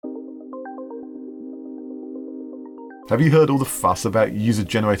Have you heard all the fuss about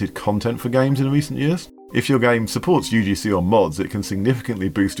user-generated content for games in recent years? If your game supports UGC or mods, it can significantly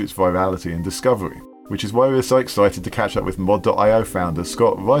boost its virality and discovery, which is why we're so excited to catch up with Mod.io founder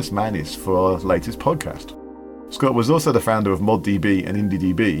Scott Reismanis for our latest podcast. Scott was also the founder of ModDB and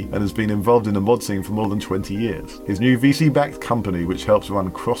IndieDB and has been involved in the mod scene for more than 20 years. His new VC-backed company, which helps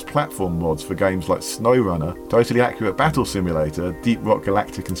run cross-platform mods for games like SnowRunner, Totally Accurate Battle Simulator, Deep Rock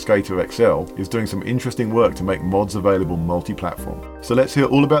Galactic and Skater XL, is doing some interesting work to make mods available multi-platform. So let's hear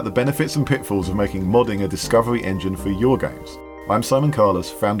all about the benefits and pitfalls of making modding a discovery engine for your games. I'm Simon Carlos,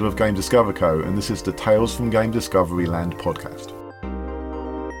 founder of Game Discover Co., and this is the Tales from Game Discovery Land podcast.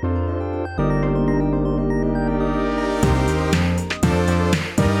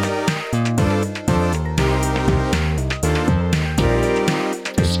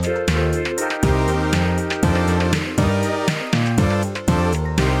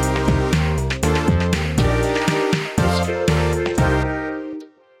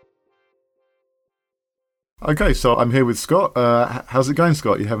 Okay, so I'm here with Scott. How's it going,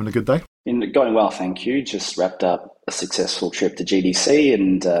 Scott? You having a good day? Going well, thank you. Just wrapped up a successful trip to GDC,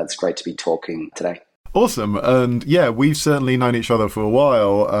 and it's great to be talking today. Awesome. And yeah, we've certainly known each other for a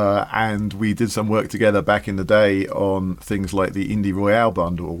while, and we did some work together back in the day on things like the Indie Royale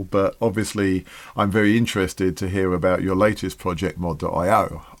bundle. But obviously, I'm very interested to hear about your latest project,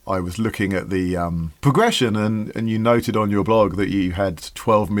 Mod.io. I was looking at the progression, and you noted on your blog that you had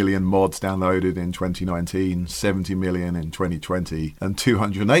 12 million mods downloaded in 2019, 70 million in 2020, and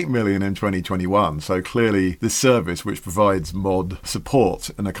 208 million in 2021. So clearly, this service, which provides mod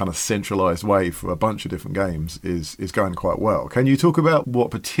support in a kind of centralized way for a bunch of different games, is going quite well. Can you talk about what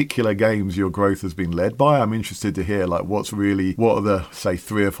particular games your growth has been led by? I'm interested to hear what are the, say,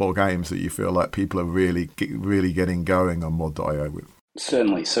 3 or 4 games that you feel like people are really getting going on Mod.io with?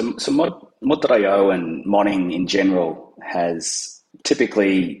 Certainly. So Mod.io and modding in general has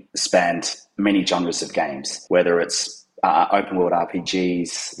typically spanned many genres of games, whether it's open world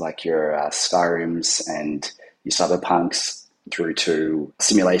RPGs like your Skyrims and your Cyberpunks, through to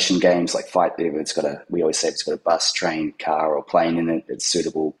simulation games like we always say it's got a bus, train, car or plane in it that's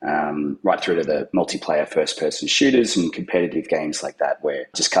suitable, right through to the multiplayer first-person shooters and competitive games like that, where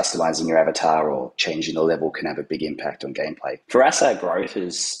just customizing your avatar or changing the level can have a big impact on gameplay. For us, our growth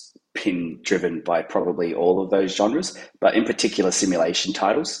has been driven by probably all of those genres, but in particular simulation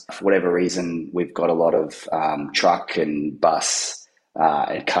titles. For whatever reason, we've got a lot of truck and bus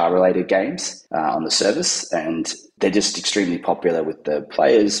and car-related games on the service, and they're just extremely popular with the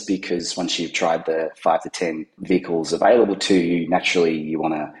players because once you've tried the 5 to 10 vehicles available to you, naturally you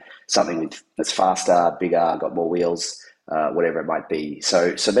want something that's faster, bigger, got more wheels, whatever it might be.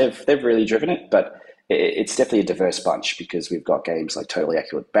 So they've really driven it, but it's definitely a diverse bunch because we've got games like Totally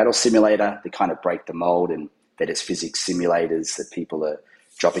Accurate Battle Simulator that kind of break the mold, and they're just physics simulators that people are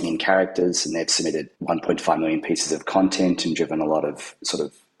dropping in characters, and they've submitted 1.5 million pieces of content and driven a lot of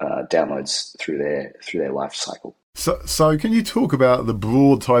downloads through their life cycle. So can you talk about the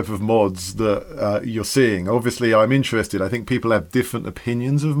broad type of mods that you're seeing? Obviously, I'm interested. I think people have different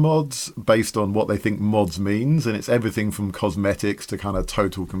opinions of mods based on what they think mods means, and it's everything from cosmetics to kind of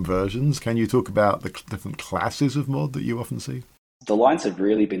total conversions. Can you talk about the different classes of mod that you often see? The lines have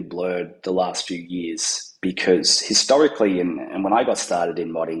really been blurred the last few years because historically, and when I got started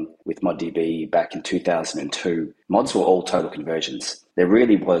in modding with ModDB back in 2002, mods were all total conversions. There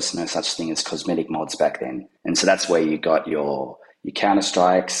really was no such thing as cosmetic mods back then. And so that's where you got your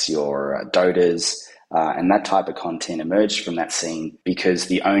Counter-Strikes, your Dotas, and that type of content emerged from that scene because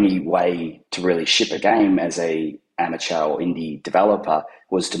the only way to really ship a game as a amateur or indie developer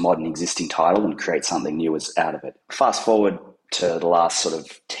was to mod an existing title and create something new out of it. Fast forward to the last sort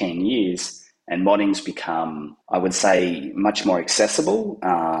of 10 years, and modding's become, I would say, much more accessible,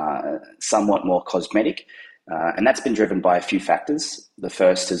 somewhat more cosmetic. And that's been driven by a few factors. The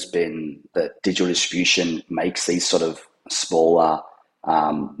first has been that digital distribution makes these sort of smaller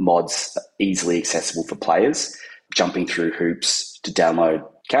mods easily accessible for players. Jumping through hoops to download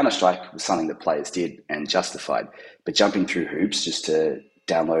Counter-Strike was something that players did and justified. But jumping through hoops just to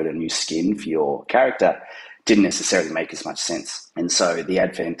download a new skin for your character didn't necessarily make as much sense. And so the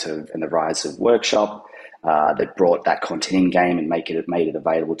advent of and the rise of Workshop that brought that content in game and made it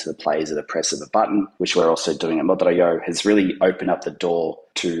available to the players at the press of a button, which we're also doing at Mod.io, has really opened up the door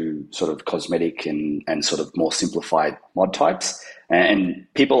to sort of cosmetic and sort of more simplified mod types. And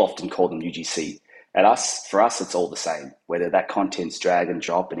people often call them UGC. For us, it's all the same, whether that content's drag and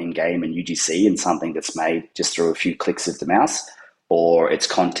drop and in-game and UGC and something that's made just through a few clicks of the mouse, or it's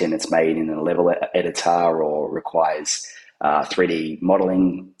content that's made in a level editor or requires 3D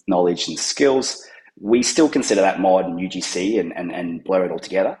modeling knowledge and skills. We still consider that mod and UGC and blur it all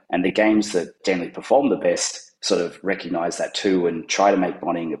together. And the games that generally perform the best sort of recognize that too and try to make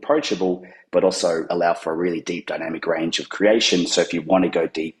modding approachable, but also allow for a really deep dynamic range of creation. So if you want to go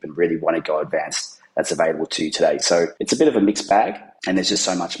deep and really want to go advanced, that's available to you today. So it's a bit of a mixed bag, and there's just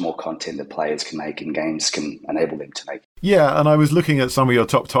so much more content that players can make and games can enable them to make. Yeah, and I was looking at some of your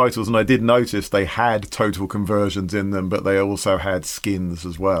top titles, and I did notice they had total conversions in them, but they also had skins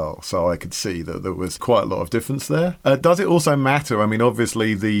as well. So I could see that there was quite a lot of difference there. Does it also matter? I mean,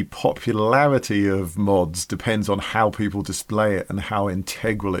 obviously, the popularity of mods depends on how people display it and how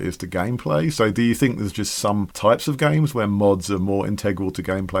integral it is to gameplay. So do you think there's just some types of games where mods are more integral to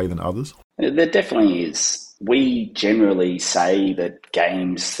gameplay than others? There definitely is. We generally say that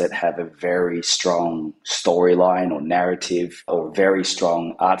games that have a very strong storyline or narrative or very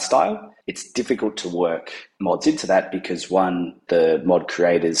strong art style, it's difficult to work mods into that because one, the mod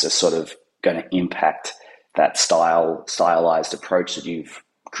creators are sort of going to impact that stylized approach that you've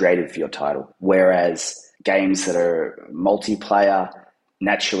created for your title. Whereas games that are multiplayer,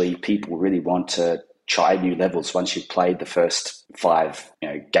 naturally people really want to try new levels. Once you've played the first 5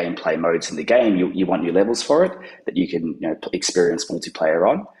 gameplay modes in the game, you want new levels for it that you can experience multiplayer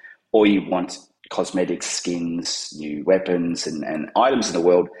on, or you want cosmetics, skins, new weapons and items in the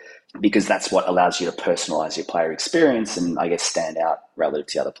world, because that's what allows you to personalize your player experience and I guess stand out relative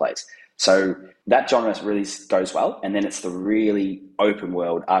to other players. So that genre really goes well. And then it's the really open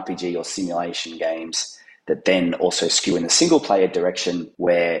world RPG or simulation games that then also skew in the single player direction,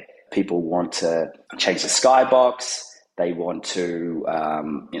 where people want to change the skybox. They want to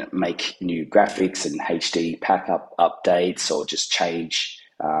make new graphics and HD pack-up updates, or just change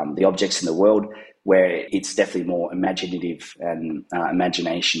the objects in the world, where it's definitely more imaginative and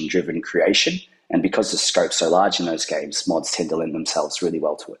imagination-driven creation. And because the scope's so large in those games, mods tend to lend themselves really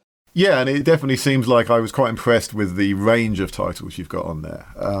well to it. Yeah, and it definitely seems like I was quite impressed with the range of titles you've got on there.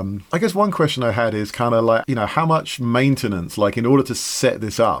 I guess one question I had is kind of like, how much maintenance, like in order to set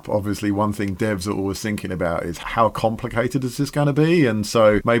this up, obviously one thing devs are always thinking about is how complicated is this going to be? And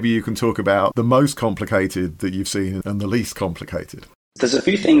so maybe you can talk about the most complicated that you've seen and the least complicated. There's a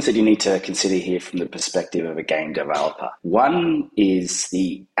few things that you need to consider here from the perspective of a game developer. One is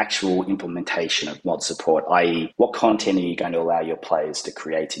the actual implementation of mod support, i.e. what content are you going to allow your players to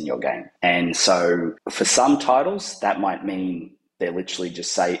create in your game? And so for some titles, that might mean they're literally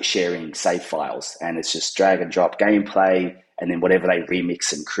just sharing save files, and it's just drag and drop gameplay, and then whatever they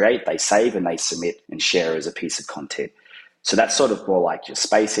remix and create, they save and they submit and share as a piece of content. So that's sort of more like your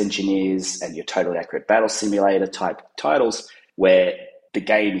Space Engineers and your Totally Accurate Battle Simulator type titles, where the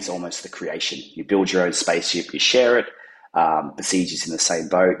game is almost the creation. You build your own spaceship, you share it. Besiege is in the same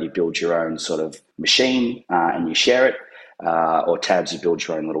boat. You build your own sort of machine and you share it. Or Tabs, you build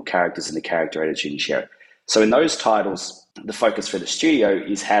your own little characters in the character editor and you share it. So in those titles, the focus for the studio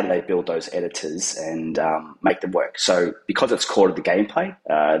is how do they build those editors and make them work. So because it's core to the gameplay,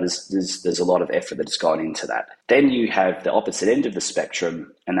 there's a lot of effort that's gone into that. Then you have the opposite end of the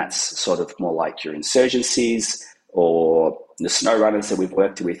spectrum, and that's sort of more like your Insurgencies or the SnowRunners that we've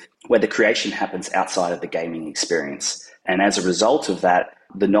worked with, where the creation happens outside of the gaming experience. And as a result of that,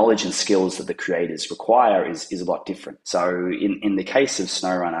 the knowledge and skills that the creators require is a lot different. So in the case of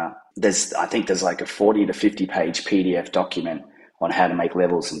SnowRunner, I think there's like a 40 to 50 page PDF document on how to make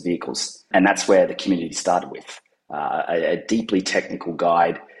levels and vehicles. And that's where the community started with a deeply technical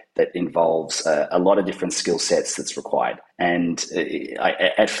guide that involves a lot of different skill sets that's required. And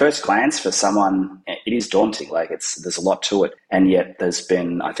at first glance, for someone, it is daunting. Like there's a lot to it. And yet there's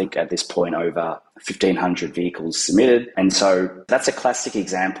been, I think at this point, over 1,500 vehicles submitted. And so that's a classic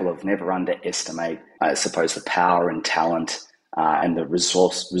example of never underestimate, I suppose, the power and talent and the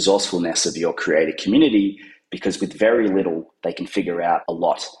resourcefulness of your creator community, because with very little, they can figure out a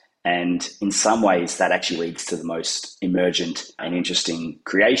lot. And in some ways, that actually leads to the most emergent and interesting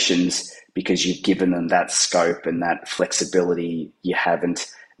creations, because you've given them that scope and that flexibility. You haven't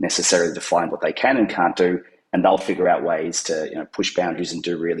necessarily defined what they can and can't do, and they'll figure out ways to push boundaries and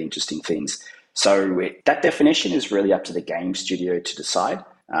do really interesting things. So that definition is really up to the game studio to decide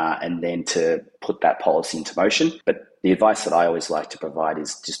and then to put that policy into motion. But the advice that I always like to provide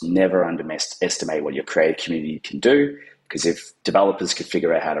is just never underestimate what your creative community can do. Because if developers could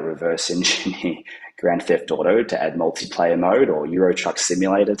figure out how to reverse engineer Grand Theft Auto to add multiplayer mode, or Euro Truck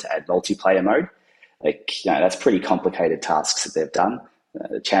Simulator to add multiplayer mode, that's pretty complicated tasks that they've done.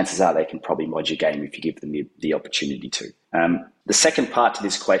 The chances are they can probably mod your game if you give them the opportunity to. The second part to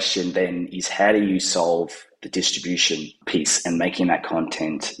this question then is, how do you solve the distribution piece and making that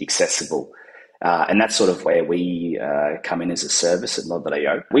content accessible? And that's sort of where we come in as a service at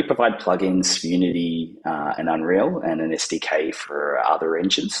Mod.io. We provide plugins for Unity and Unreal and an SDK for other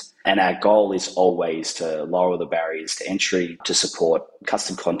engines. And our goal is always to lower the barriers to entry to support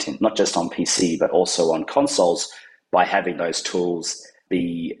custom content, not just on PC, but also on consoles, by having those tools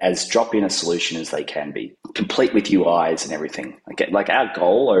be as drop-in a solution as they can be, complete with UIs and everything. Like our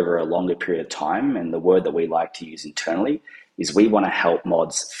goal over a longer period of time, and the word that we like to use internally, is we want to help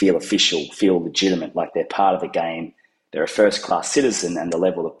mods feel official, feel legitimate, like they're part of the game. They're a first-class citizen, and the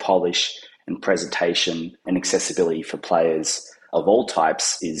level of polish and presentation and accessibility for players of all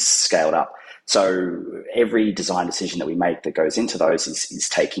types is scaled up. So every design decision that we make that goes into those is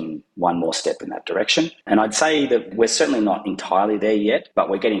taking one more step in that direction. And I'd say that we're certainly not entirely there yet, but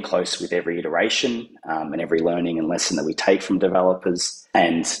we're getting close with every iteration and every learning and lesson that we take from developers.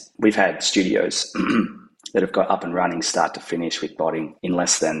 And we've had studios that have got up and running start to finish with modding in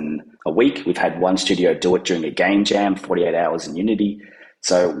less than a week. We've had one studio do it during a game jam, 48 hours in Unity.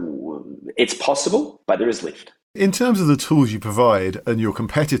 So it's possible, but there is lift. In terms of the tools you provide and your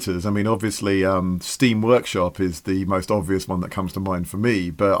competitors, I mean, obviously Steam Workshop is the most obvious one that comes to mind for me,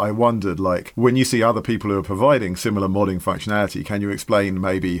 but I wondered, like, when you see other people who are providing similar modding functionality, can you explain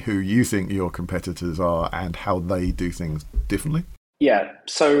maybe who you think your competitors are and how they do things differently? Yeah,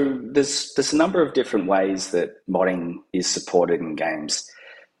 so there's a number of different ways that modding is supported in games.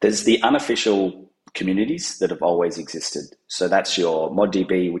 There's the unofficial communities that have always existed. So that's your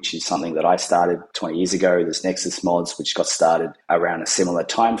ModDB, which is something that I started 20 years ago. There's Nexus Mods, which got started around a similar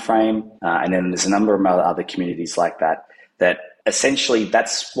time frame. And then there's a number of other communities like that essentially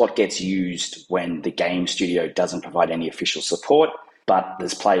that's what gets used when the game studio doesn't provide any official support, but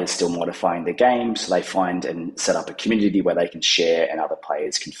there's players still modifying the game. So they find and set up a community where they can share and other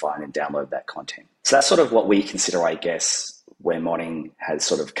players can find and download that content. So that's sort of what we consider, I guess, where modding has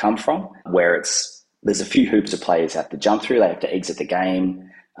sort of come from, where there's a few hoops that players have to jump through. They have to exit the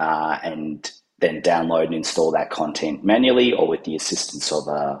game and then download and install that content manually or with the assistance of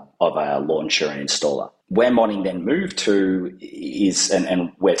a launcher and installer. Where modding then moved to is,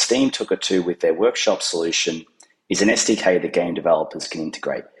 and where Steam took it to with their workshop solution, is an SDK that game developers can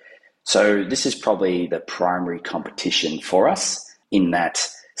integrate. So this is probably the primary competition for us, in that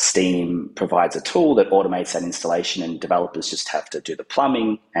Steam provides a tool that automates that installation and developers just have to do the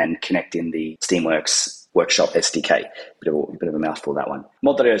plumbing and connect in the Steamworks Workshop SDK. Bit of a mouthful, that one.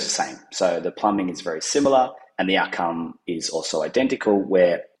 Mod.io is the same. So the plumbing is very similar and the outcome is also identical,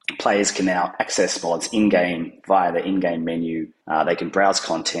 where players can now access mods in-game via the in-game menu. They can browse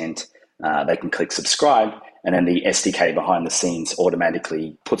content, they can click subscribe, and then the SDK behind the scenes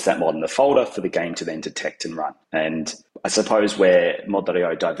automatically puts that mod in the folder for the game to then detect and run. And I suppose where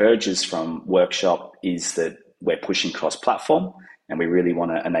Mod.io diverges from Workshop is that we're pushing cross-platform, and we really want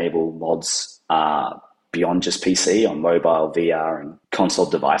to enable mods beyond just PC on mobile, VR, and console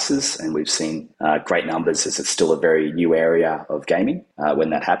devices. And we've seen great numbers, as it's still a very new area of gaming when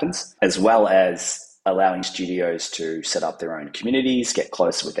that happens, as well as allowing studios to set up their own communities, get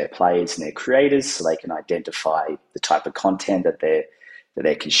closer with their players and their creators so they can identify the type of content that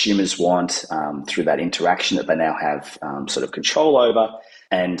their consumers want through that interaction that they now have sort of control over,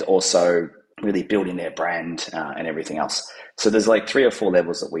 and also really building their brand and everything else. So there's like 3 or 4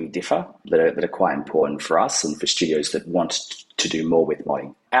 levels that we differ that are quite important for us and for studios that want to do more with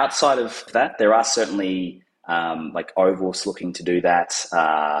modding. Outside of that, there are certainly like Oval's looking to do that,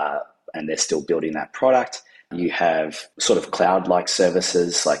 and they're still building that product. You have sort of cloud-like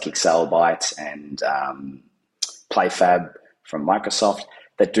services like Excelbyte and PlayFab from Microsoft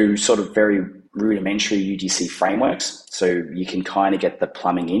that do sort of very rudimentary UGC frameworks. So you can kind of get the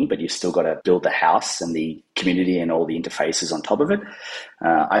plumbing in, but you've still got to build the house and the community and all the interfaces on top of it.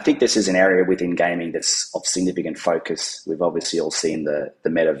 I think this is an area within gaming that's of significant focus. We've obviously all seen the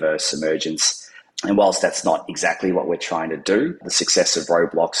metaverse emergence. And whilst that's not exactly what we're trying to do, the success of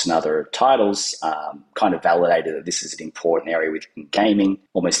Roblox and other titles kind of validated that this is an important area within gaming.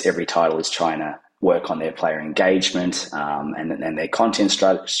 Almost every title is trying to work on their player engagement and their content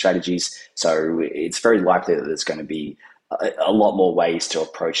strategies. So it's very likely that there's going to be a lot more ways to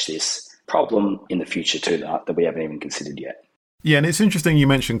approach this problem in the future too that we haven't even considered yet. Yeah, and it's interesting you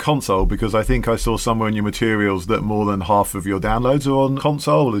mentioned console, because I think I saw somewhere in your materials that more than half of your downloads are on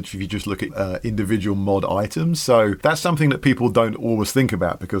console, if you just look at individual mod items. So that's something that people don't always think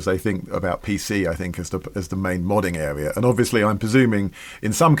about, because they think about PC, I think, as the main modding area. And obviously, I'm presuming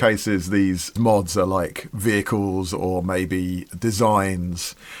in some cases these mods are like vehicles or maybe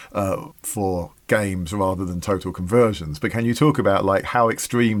designs for games rather than total conversions. But can you talk about like how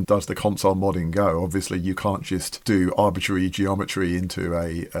extreme does the console modding go? Obviously, you can't just do arbitrary geometry into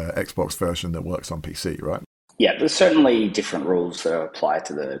a Xbox version that works on PC, right? Yeah, there's certainly different rules that apply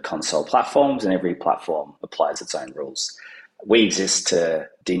to the console platforms, and every platform applies its own rules. We exist to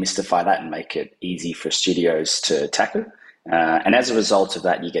demystify that and make it easy for studios to tackle. And as a result of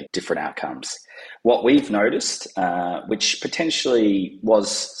that, you get different outcomes. What we've noticed, which potentially was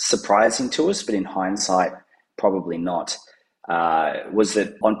surprising to us, but in hindsight, probably not, was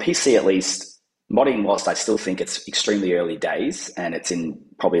that on PC at least, modding, whilst I still think it's extremely early days and it's in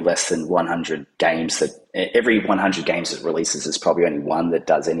probably less than 100 games, that every 100 games it releases, there's probably only one that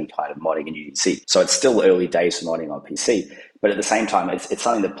does any kind of modding in UGC. So it's still early days for modding on PC. But at the same time, it's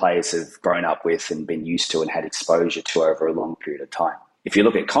something that players have grown up with and been used to and had exposure to over a long period of time. If you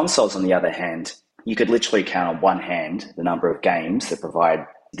look at consoles, on the other hand, you could literally count on one hand the number of games that provide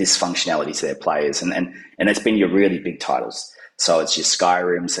this functionality to their players. And it's been your really big titles. So it's your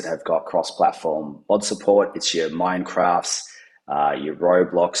Skyrims that have got cross-platform mod support. It's your Minecrafts, your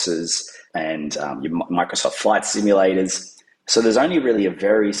Robloxes, and your Microsoft Flight Simulators. So there's only really a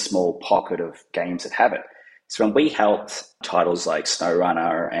very small pocket of games that have it. So when we helped titles like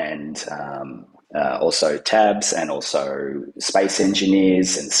SnowRunner and also Tabs and also Space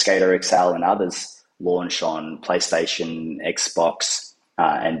Engineers and Skater XL and others launch on PlayStation, Xbox,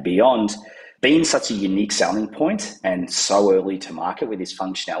 and beyond, being such a unique selling point and so early to market with this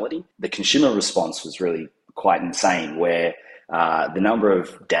functionality, the consumer response was really quite insane, where the number of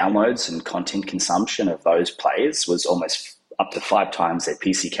downloads and content consumption of those players was almost up to 5 times their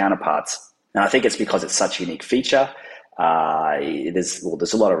PC counterparts. And I think it's because it's such a unique feature. There's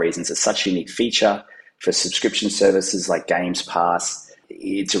a lot of reasons. It's such a unique feature for subscription services like Games Pass.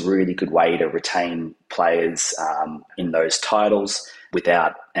 It's a really good way to retain players in those titles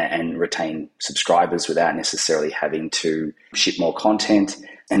and retain subscribers without necessarily having to ship more content.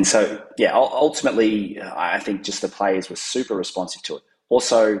 And so, yeah, ultimately, I think just the players were super responsive to it.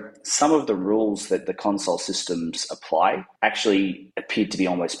 Also, some of the rules that the console systems apply actually appeared to be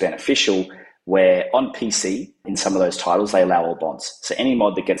almost beneficial, where on PC, in some of those titles, they allow all mods. So any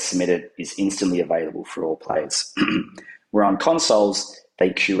mod that gets submitted is instantly available for all players. Where on consoles,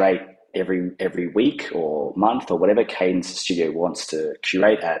 they curate every week or month or whatever cadence the studio wants to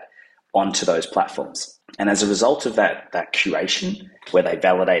curate at onto those platforms. And as a result of that curation, where they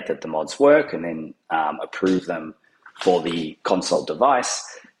validate that the mods work and then approve them for the console device,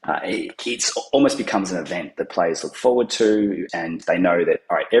 it almost becomes an event that players look forward to, and they know that,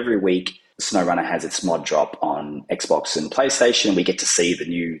 all right, every week SnowRunner has its mod drop on Xbox and PlayStation. We get to see the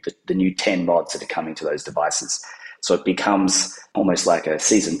new 10 mods that are coming to those devices. So it becomes almost like a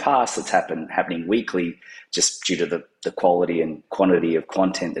season pass that's happening weekly, just due to the quality and quantity of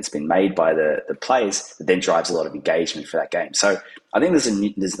content that's been made by the players, that then drives a lot of engagement for that game. So I think there's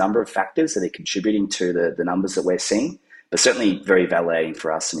a number of factors that are contributing to the numbers that we're seeing, but certainly very validating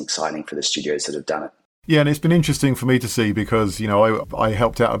for us and exciting for the studios that have done it. Yeah, and it's been interesting for me to see because, you know, I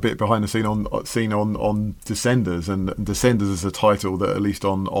helped out a bit behind the scene on Descenders, and Descenders is a title that at least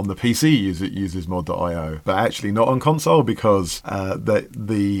on the PC uses mod.io, but actually not on console because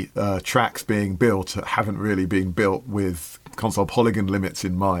the tracks being built haven't really been built with console polygon limits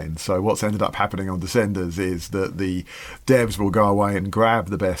in mind. So what's ended up happening on Descenders is that the devs will go away and grab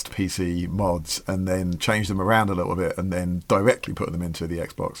the best PC mods and then change them around a little bit and then directly put them into the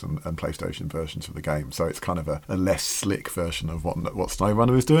Xbox and PlayStation versions of the game. So it's kind of a less slick version of what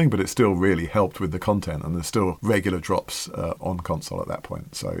SnowRunner is doing, but it's still really helped with the content, and there's still regular drops on console at that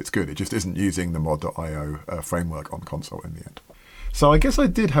point. So it's good. It just isn't using the mod.io framework on console in the end. So I guess I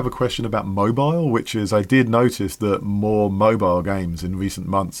did have a question about mobile, which is I did notice that more mobile games in recent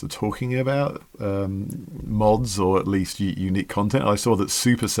months are talking about mods or at least unique content. I saw that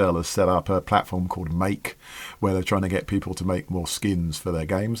Supercell has set up a platform called Make, where they're trying to get people to make more skins for their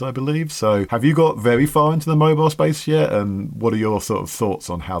games, I believe. So have you got very far into the mobile space yet? And what are your sort of thoughts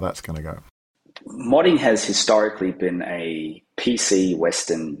on how that's going to go? Modding has historically been a PC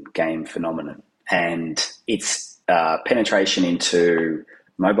Western game phenomenon, and it's penetration into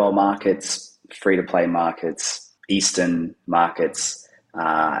mobile markets, free-to-play markets, Eastern markets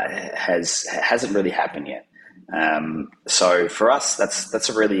hasn't really happened yet. So for us, that's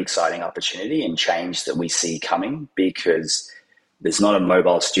a really exciting opportunity and change that we see coming, because there's not a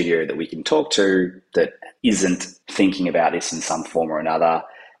mobile studio that we can talk to that isn't thinking about this in some form or another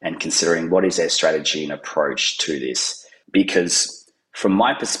and considering what is their strategy and approach to this. Because from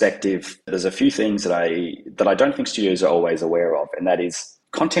my perspective, there's a few things that I don't think studios are always aware of, and that is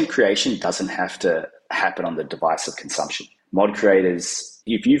content creation doesn't have to happen on the device of consumption. Mod creators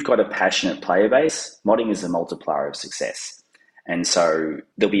if you've got a passionate player base, modding is a multiplier of success. And so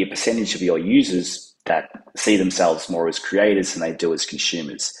there'll be a percentage of your users that see themselves more as creators than they do as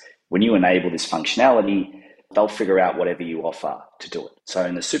consumers. When you enable this functionality, they'll figure out whatever you offer to do it. So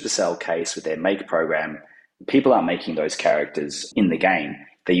in the Supercell case with their Make program, people aren't making those characters in the game.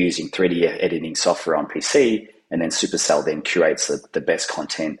 They're using 3D editing software on PC, and then Supercell then curates the best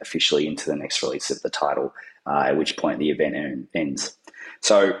content officially into the next release of the title, at which point the event ends.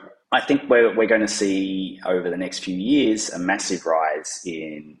 So I think we're going to see over the next few years a massive rise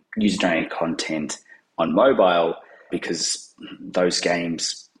in user-generated content on mobile, because those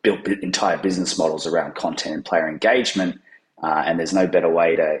games built entire business models around content and player engagement, and there's no better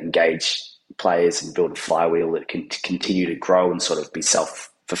way to engage players and build a flywheel that can continue to grow and sort of be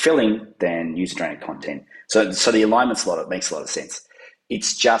self-fulfilling than user-generated content. So the alignment's makes a lot of sense.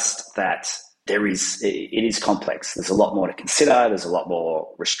 It's just that it is complex. There's a lot more to consider. There's a lot more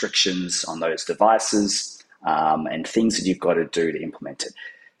restrictions on those devices, and things that you've got to do to implement it.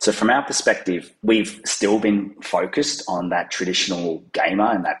 So from our perspective, we've still been focused on that traditional gamer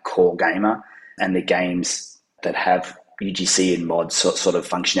and that core gamer and the games that have UGC and mod sort of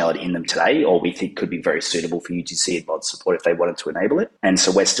functionality in them today, or we think could be very suitable for UGC and mod support if they wanted to enable it. And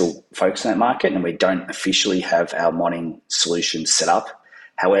so we're still focused on that market, and we don't officially have our modding solution set up.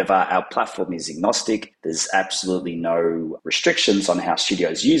 However, our platform is agnostic. There's absolutely no restrictions on how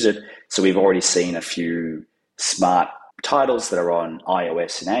studios use it. So we've already seen a few smart titles that are on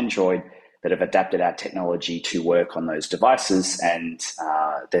iOS and Android that have adapted our technology to work on those devices, and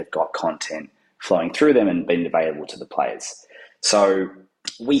they've got content flowing through them and been available to the players. So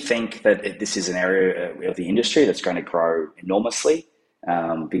we think that this is an area of the industry that's going to grow enormously,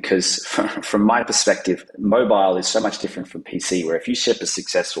 because from my perspective, mobile is so much different from PC, where if you ship a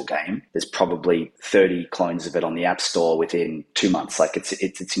successful game, there's probably 30 clones of it on the App Store within 2 months. Like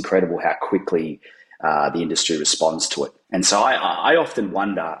it's incredible how quickly the industry responds to it. And so I often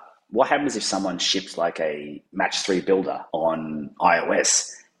wonder what happens if someone ships like a Match 3 builder on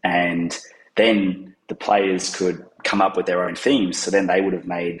iOS, and then the players could come up with their own themes. So then they would have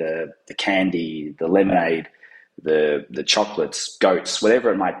made the candy, the lemonade, the chocolates, goats,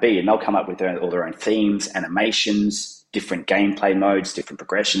 whatever it might be, and they'll come up with all their own themes, animations, different gameplay modes, different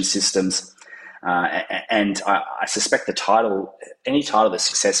progression systems. And I suspect any title that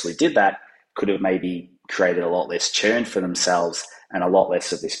successfully did that could have maybe created a lot less churn for themselves and a lot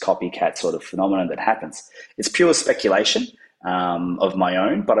less of this copycat sort of phenomenon that happens. It's pure speculation of my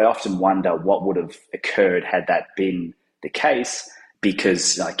own, but I often wonder what would have occurred had that been the case,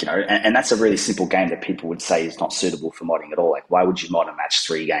 because and that's a really simple game that people would say is not suitable for modding at all. Like, why would you mod a Match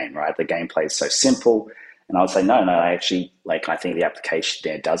 3 game, right? The gameplay is so simple. And I would say, no, I actually, I think the application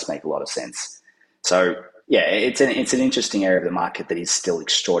there does make a lot of sense. So yeah, it's an interesting area of the market that is still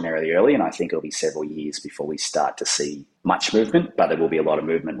extraordinarily early, and I think it'll be several years before we start to see much movement, but there will be a lot of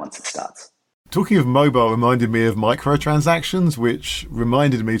movement once it starts. Talking of mobile reminded me of microtransactions, which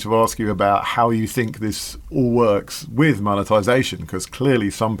reminded me to ask you about how you think this all works with monetization, because clearly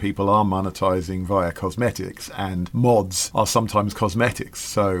some people are monetizing via cosmetics, and mods are sometimes cosmetics.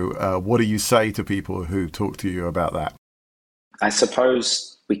 So what do you say to people who talk to you about that? I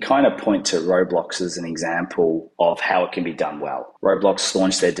suppose we kind of point to Roblox as an example of how it can be done well. Roblox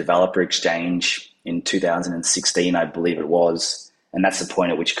launched their developer exchange in 2016, I believe it was. And that's the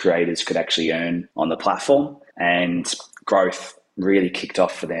point at which creators could actually earn on the platform. And growth really kicked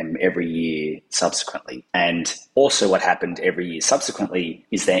off for them every year subsequently. And also what happened every year subsequently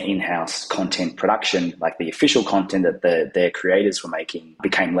is their in-house content production, like the official content that their creators were making,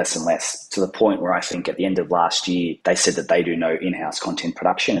 became less and less, to the point where I think at the end of last year, they said that they do no in-house content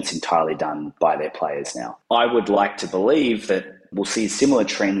production. It's entirely done by their players now. I would like to believe that we'll see similar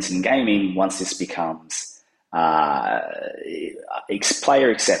trends in gaming once this becomes player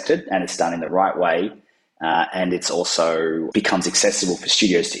accepted and it's done in the right way, and it's also becomes accessible for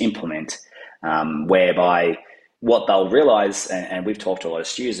studios to implement, whereby what they'll realize, and we've talked to a lot of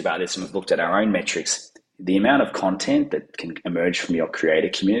studios about this and we've looked at our own metrics, the amount of content that can emerge from your creator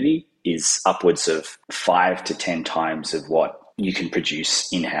community is upwards of 5 to 10 times of what you can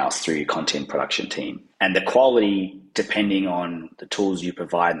produce in-house through your content production team. And the quality, depending on the tools you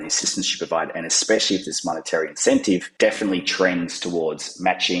provide and the assistance you provide, and especially if there's monetary incentive, definitely trends towards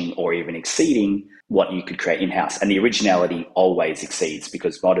matching or even exceeding what you could create in-house. And the originality always exceeds,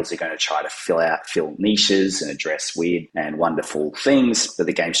 because modders are going to try to fill niches and address weird and wonderful things that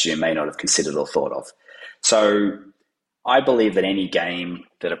the game studio may not have considered or thought of. So I believe that any game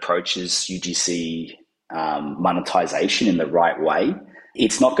that approaches UGC monetization in the right way,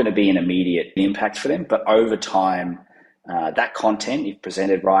 it's not going to be an immediate impact for them, but over time, That content, if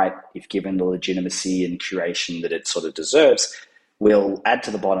presented right, if given the legitimacy and curation that it sort of deserves, will add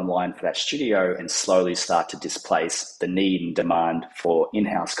to the bottom line for that studio and slowly start to displace the need and demand for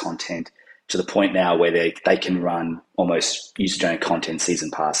in-house content to the point now where they can run almost user-generated content season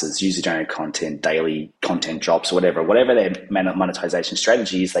passes, user-generated content, daily content drops, whatever their monetization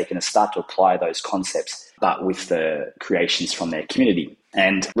strategy is, they can start to apply those concepts, but with the creations from their community.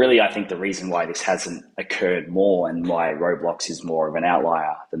 And really, I think the reason why this hasn't occurred more and why Roblox is more of an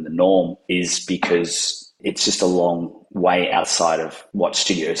outlier than the norm is because it's just a long way outside of what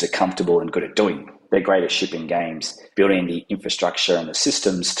studios are comfortable and good at doing. They're great at shipping games, building the infrastructure and the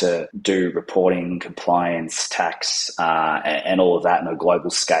systems to do reporting, compliance, tax, and all of that on a global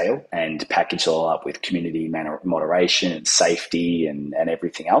scale, and package it all up with community moderation and safety and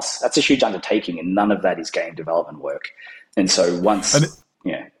everything else. That's a huge undertaking, and none of that is game development work. And so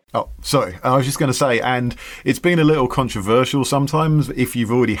yeah. Oh, sorry. I was just going to say, and it's been a little controversial sometimes if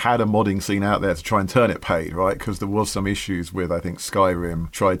you've already had a modding scene out there to try and turn it paid, right? Because there was some issues with, I think,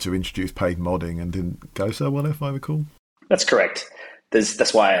 Skyrim tried to introduce paid modding and didn't go so well, if I recall. That's correct.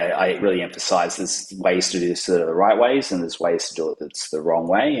 That's why I really emphasize there's ways to do this that are the right ways and there's ways to do it that's the wrong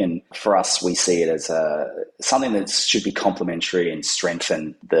way. And for us, we see it as something that should be complementary and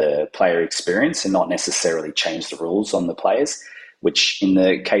strengthen the player experience and not necessarily change the rules on the players, which in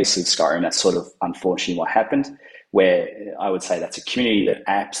the case of Skyrim, that's sort of unfortunately what happened, where I would say that's a community that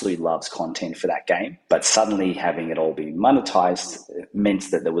absolutely loves content for that game, but suddenly having it all be monetized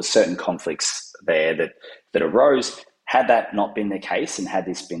meant that there was certain conflicts there that arose. Had that not been the case and had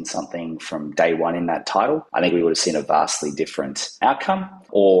this been something from day one in that title, I think we would have seen a vastly different outcome.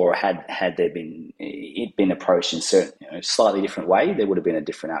 Or had it been approached in a certain, slightly different way, there would have been a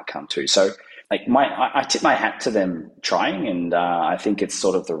different outcome too. So I tip my hat to them trying, and I think it's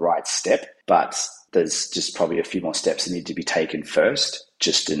sort of the right step, but there's just probably a few more steps that need to be taken first,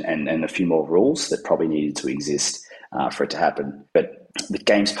 and a few more rules that probably needed to exist for it to happen. But with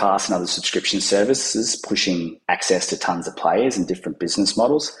Games Pass and other subscription services pushing access to tons of players and different business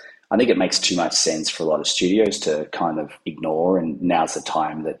models, I think it makes too much sense for a lot of studios to kind of ignore, and now's the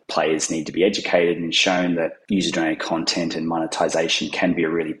time that players need to be educated and shown that user-generated content and monetization can be a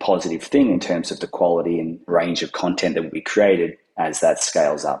really positive thing in terms of the quality and range of content that will be created as that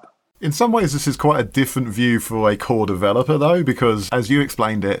scales up. In some ways, this is quite a different view for a core developer, though, because as you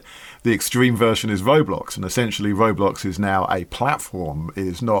explained it, the extreme version is Roblox, and essentially Roblox is now a platform.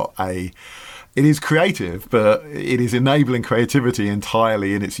 It is creative, but it is enabling creativity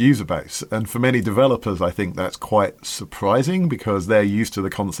entirely in its user base. And for many developers, I think that's quite surprising because they're used to the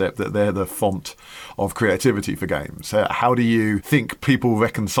concept that they're the font of creativity for games. How do you think people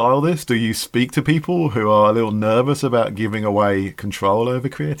reconcile this? Do you speak to people who are a little nervous about giving away control over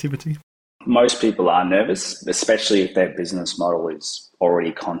creativity? Most people are nervous, especially if their business model is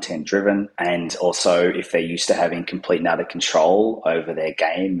already content driven, and also if they're used to having complete and utter control over their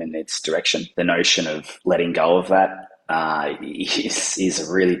game and its direction. The notion of letting go of that is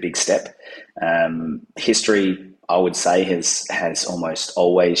a really big step. History, I would say, has almost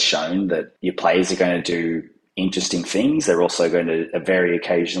always shown that your players are going to do interesting things. They're also going to very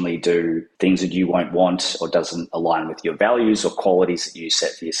occasionally do things that you won't want or doesn't align with your values or qualities that you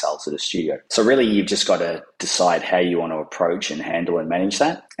set for yourselves at a studio. So really, you've just got to decide how you want to approach and handle and manage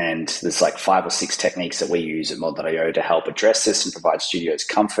that. And there's like 5 or 6 techniques that we use at mod.io to help address this and provide studios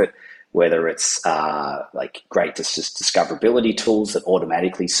comfort, whether it's like great discoverability tools that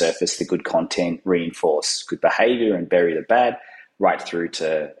automatically surface the good content, reinforce good behavior and bury the bad, right through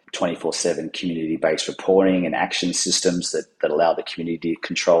to 24/7 community-based reporting and action systems that allow the community to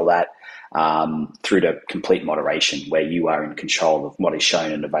control that, through to complete moderation, where you are in control of what is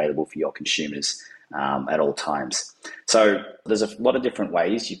shown and available for your consumers at all times. So there's a lot of different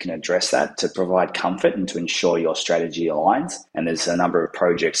ways you can address that to provide comfort and to ensure your strategy aligns. And there's a number of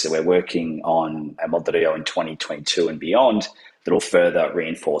projects that we're working on at mod.io in 2022 and beyond that will further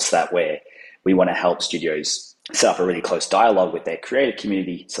reinforce that, where we want to help studios set up a really close dialogue with their creative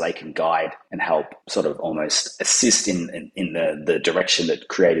community so they can guide and help sort of almost assist in the direction that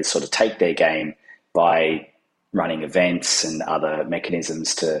creators sort of take their game by running events and other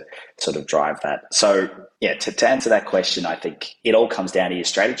mechanisms to sort of drive that. So yeah, to answer that question, I think it all comes down to your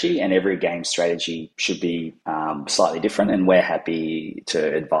strategy, and every game strategy should be slightly different. And we're happy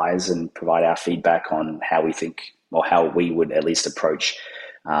to advise and provide our feedback on how we think, or how we would at least approach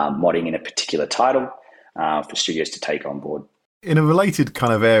modding in a particular title for studios to take on board. In a related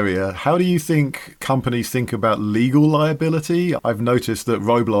kind of area, how do you think companies think about legal liability? I've noticed that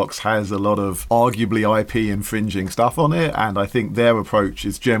Roblox has a lot of arguably IP infringing stuff on it, and I think their approach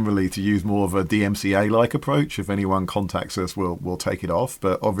is generally to use more of a DMCA-like approach. If anyone contacts us, we'll take it off.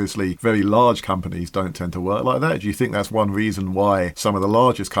 But obviously, very large companies don't tend to work like that. Do you think that's one reason why some of the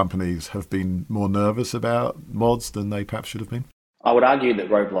largest companies have been more nervous about mods than they perhaps should have been? I would argue that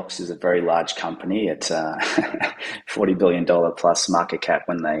Roblox is a very large company at $40 billion plus market cap.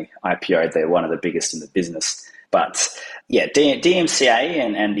 When they IPO'd, they're one of the biggest in the business. But yeah, DMCA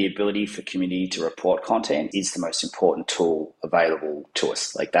and the ability for community to report content is the most important tool available to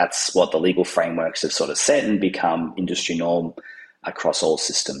us. Like, that's what the legal frameworks have sort of set and become industry norm across all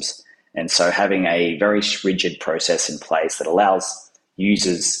systems. And so having a very rigid process in place that allows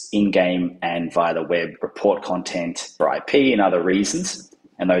users in-game and via the web report content for IP and other reasons,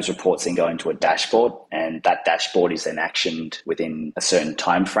 and those reports then go into a dashboard, and that dashboard is then actioned within a certain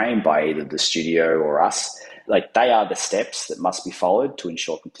time frame by either the studio or us. Like, they are the steps that must be followed to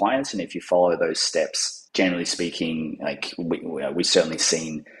ensure compliance, and if you follow those steps, generally speaking, like we've certainly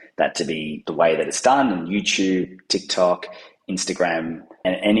seen that to be the way that it's done on YouTube, TikTok, Instagram,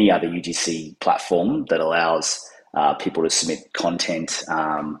 and any other UGC platform that allows people to submit content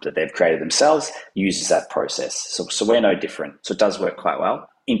that they've created themselves, uses that process. So we're no different. So it does work quite well.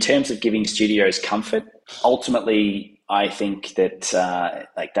 In terms of giving studios comfort, ultimately, I think that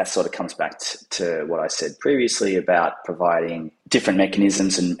that sort of comes back to what I said previously about providing different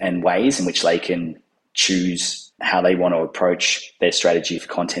mechanisms and ways in which they can choose how they want to approach their strategy for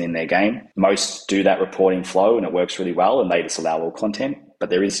content in their game. Most do that reporting flow and it works really well, and they just allow all content, but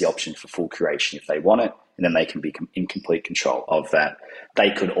there is the option for full curation if they want it, and then they can be in complete control of that.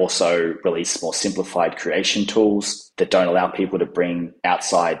 They could also release more simplified creation tools that don't allow people to bring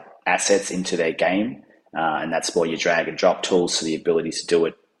outside assets into their game, and that's more your drag and drop tools, so the ability to do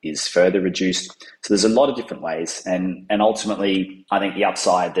it is further reduced. So there's a lot of different ways, and ultimately, I think the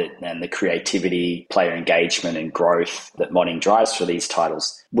upside and the creativity, player engagement and growth that modding drives for these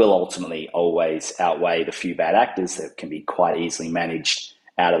titles will ultimately always outweigh the few bad actors that can be quite easily managed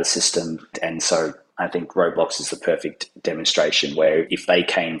out of the system. And so I think Roblox is the perfect demonstration where if they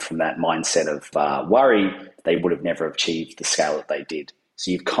came from that mindset of worry, they would have never achieved the scale that they did.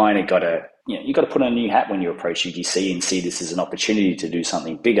 So you've kind of got to, you've got to put on a new hat when you approach UGC and see this as an opportunity to do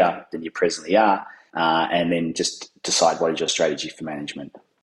something bigger than you presently are, and then just decide what is your strategy for management.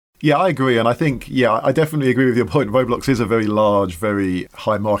 Yeah, I agree. And I think, I definitely agree with your point. Roblox is a very large, very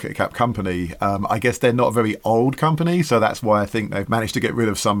high market cap company. I guess they're not a very old company. So that's why I think they've managed to get rid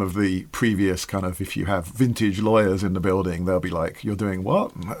of some of the previous kind of, if you have vintage lawyers in the building, they'll be like, you're doing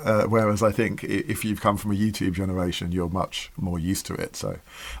what? Whereas I think if you've come from a YouTube generation, you're much more used to it. So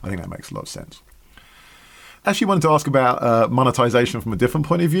I think that makes a lot of sense. Actually wanted to ask about monetization from a different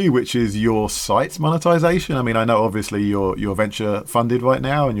point of view, which is your site's monetization. I mean, I know obviously you're venture funded right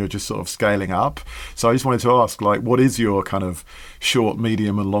now and you're just sort of scaling up. So I just wanted to ask, what is your kind of short,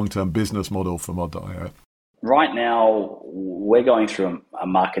 medium and long-term business model for Mod.io? Right now, we're going through a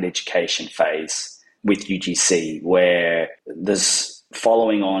market education phase with UGC where there's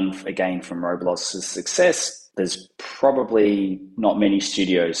following on again from Roblox's success. There's probably not many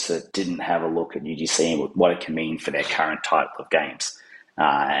studios that didn't have a look at UGC and what it can mean for their current type of games,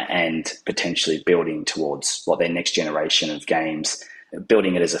 and potentially building towards what their next generation of games,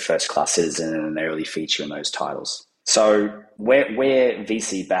 building it as a first-class citizen and an early feature in those titles. So we're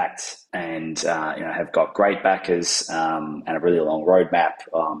VC backed and have got great backers and a really long roadmap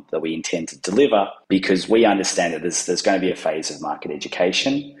that we intend to deliver, because we understand that there's going to be a phase of market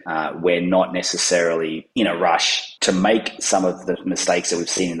education. We're not necessarily in a rush to make some of the mistakes that we've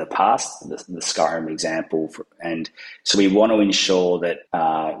seen in the past, the Skyrim example. And so we want to ensure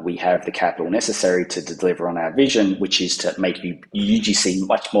that we have the capital necessary to deliver on our vision, which is to make UGC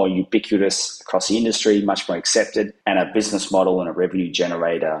much more ubiquitous across the industry, much more accepted, and a business model and a revenue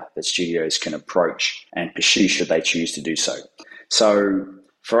generator that studios can approach and pursue should they choose to do so. So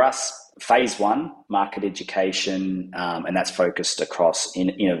for us, phase one, market education, and that's focused across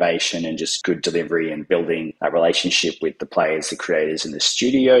innovation and just good delivery and building a relationship with the players, the creators and the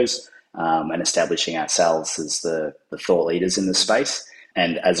studios, and establishing ourselves as the thought leaders in the space.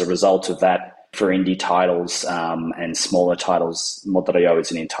 And as a result of that, for indie titles and smaller titles, Mod.io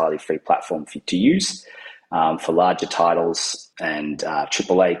is an entirely free platform to use. For larger titles and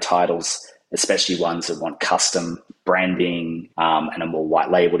AAA titles, especially ones that want custom branding and a more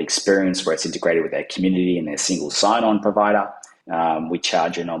white-labeled experience where it's integrated with their community and their single sign-on provider, we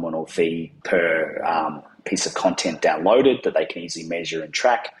charge a nominal fee per piece of content downloaded that they can easily measure and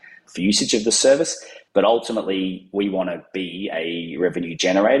track for usage of the service. But ultimately, we want to be a revenue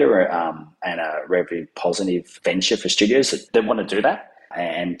generator and a revenue positive venture for studios that want to do that.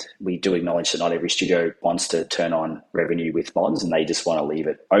 And we do acknowledge that not every studio wants to turn on revenue with mods and they just want to leave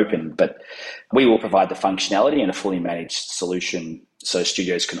it open. But we will provide the functionality and a fully managed solution so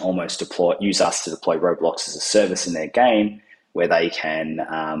studios can almost use us to deploy Roblox as a service in their game, where they can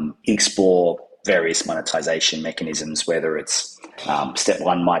explore various monetization mechanisms, whether it's step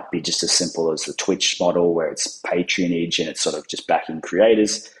one might be just as simple as the Twitch model where it's patronage and it's sort of just backing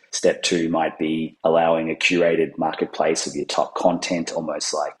creators. Step two might be allowing a curated marketplace of your top content,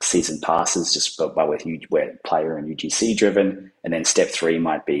 almost like season passes, just by where player and UGC driven. And then step three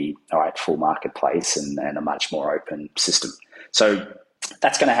might be, all right, full marketplace and a much more open system. So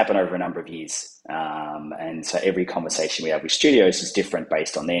that's going to happen over a number of years. And so every conversation we have with studios is different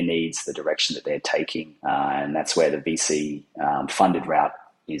based on their needs, the direction that they're taking. And that's where the VC funded route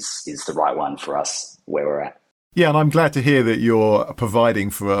is the right one for us where we're at. Yeah, and I'm glad to hear that you're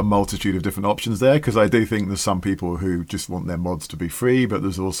providing for a multitude of different options there, because I do think there's some people who just want their mods to be free, but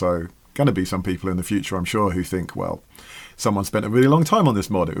there's also going to be some people in the future, I'm sure, who think, well, someone spent a really long time on this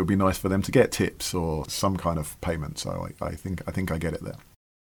mod. It would be nice for them to get tips or some kind of payment. So I think I get it there.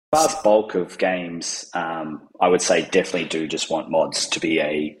 The vast bulk of games, I would say, definitely do just want mods to be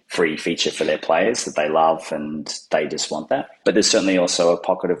a free feature for their players that they love and they just want that. But there's certainly also a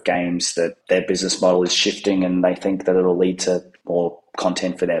pocket of games that their business model is shifting and they think that it'll lead to more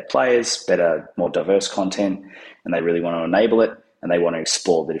content for their players, better, more diverse content, and they really want to enable it and they want to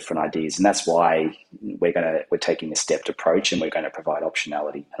explore the different ideas. And that's why we're taking a stepped approach and we're going to provide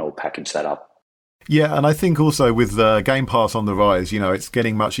optionality and we'll package that up. Yeah, and I think also with Game Pass on the rise, it's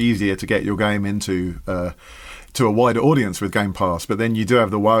getting much easier to get your game into to a wider audience with Game Pass. But then you do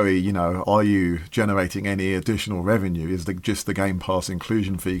have the worry, are you generating any additional revenue? Is just the Game Pass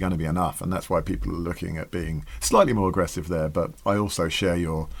inclusion fee going to be enough? And that's why people are looking at being slightly more aggressive there. But I also share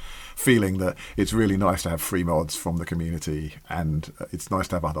your feeling that it's really nice to have free mods from the community, and it's nice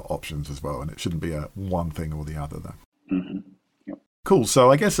to have other options as well. And it shouldn't be a one thing or the other, though. Mm-hmm. Cool. So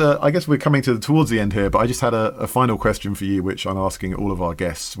I guess we're coming towards the end here, but I just had a final question for you, which I'm asking all of our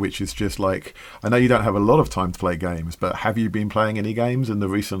guests, which is just like, I know you don't have a lot of time to play games, but have you been playing any games in the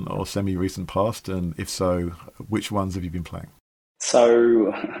recent or semi-recent past? And if so, which ones have you been playing?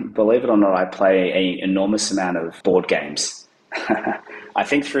 So, believe it or not, I play an enormous amount of board games. I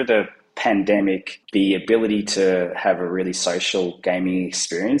think through the pandemic, the ability to have a really social gaming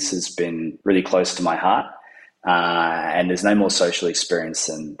experience has been really close to my heart. And there's no more social experience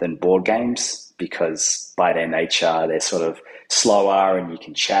than board games, because by their nature, they're sort of slower and you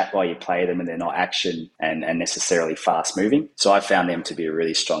can chat while you play them and they're not action and necessarily fast moving. So I found them to be a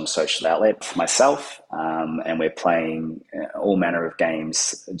really strong social outlet for myself. And we're playing all manner of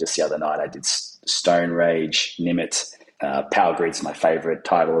games. Just the other night, I did Stone Rage, Nimit. Power Grid's my favorite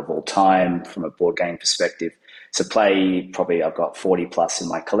title of all time from a board game perspective. So I've got 40 plus in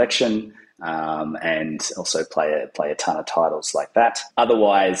my collection. And also play a ton of titles like that.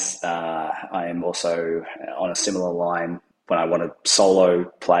 Otherwise, I am also on a similar line when I want to solo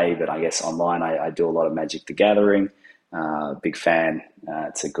play, but I guess online I do a lot of Magic the Gathering. Big fan.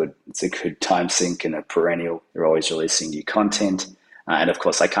 It's a good time sink and a perennial. They're always releasing new content. And of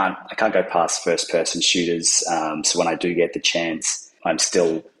course, I can't go past first person shooters. So when I do get the chance, I'm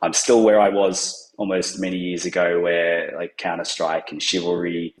still where I was almost many years ago, where like Counter-Strike and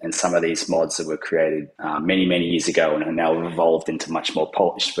Chivalry and some of these mods that were created many years ago and are now evolved into much more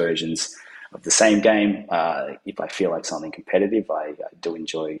polished versions of the same game. If I feel like something competitive, I do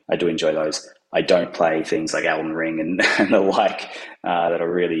enjoy those. I don't play things like Elden Ring and the like that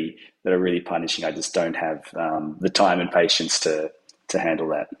are really punishing. I just don't have the time and patience to handle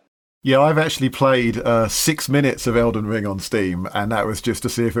that. Yeah, I've actually played 6 minutes of Elden Ring on Steam, and that was just to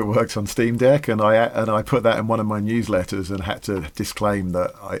see if it works on Steam Deck. And I put that in one of my newsletters and had to disclaim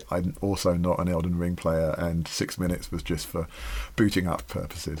that I'm also not an Elden Ring player, and 6 minutes was just for booting up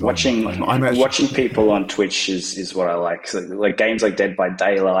purposes. Watching people on Twitch is what I like. So, like games like Dead by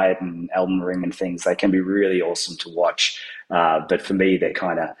Daylight and Elden Ring and things, they can be really awesome to watch. But for me, they're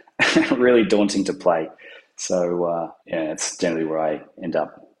kind of really daunting to play. So it's generally where I end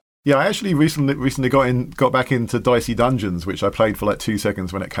up. Yeah, I actually recently got back into Dicey Dungeons, which I played for like 2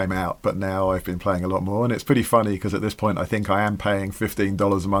 seconds when it came out, but now I've been playing a lot more, and it's pretty funny because at this point I think I am paying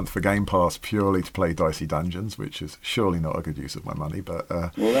 $15 a month for Game Pass purely to play Dicey Dungeons, which is surely not a good use of my money, but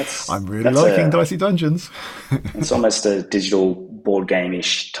I'm really liking Dicey Dungeons. It's almost a digital board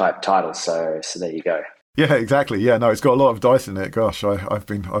game-ish type title, so there you go. Yeah, exactly. Yeah, no, it's got a lot of dice in it. Gosh, I've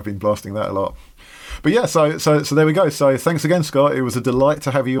been blasting that a lot. But yeah, so there we go. So thanks again, Scott. It was a delight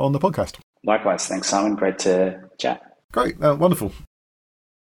to have you on the podcast. Likewise. Thanks, Simon. Great to chat. Great. Wonderful.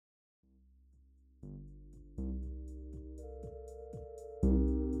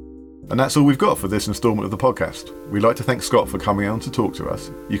 And that's all we've got for this instalment of the podcast. We'd like to thank Scott for coming on to talk to us.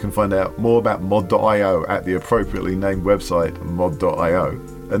 You can find out more about mod.io at the appropriately named website mod.io.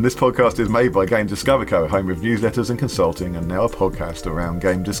 And this podcast is made by Game Discover Co., home of newsletters and consulting, and now a podcast around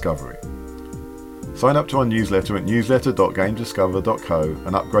game discovery. Sign up to our newsletter at newsletter.gamediscover.co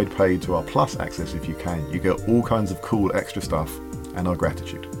and upgrade paid to our Plus access if you can. You get all kinds of cool extra stuff and our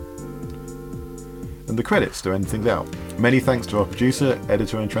gratitude. And the credits to end things out. Many thanks to our producer,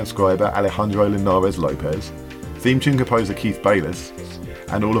 editor and transcriber Alejandro Linares Lopez, theme tune composer Keith Bayliss,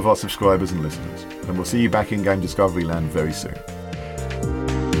 and all of our subscribers and listeners. And we'll see you back in Game Discovery Land very soon.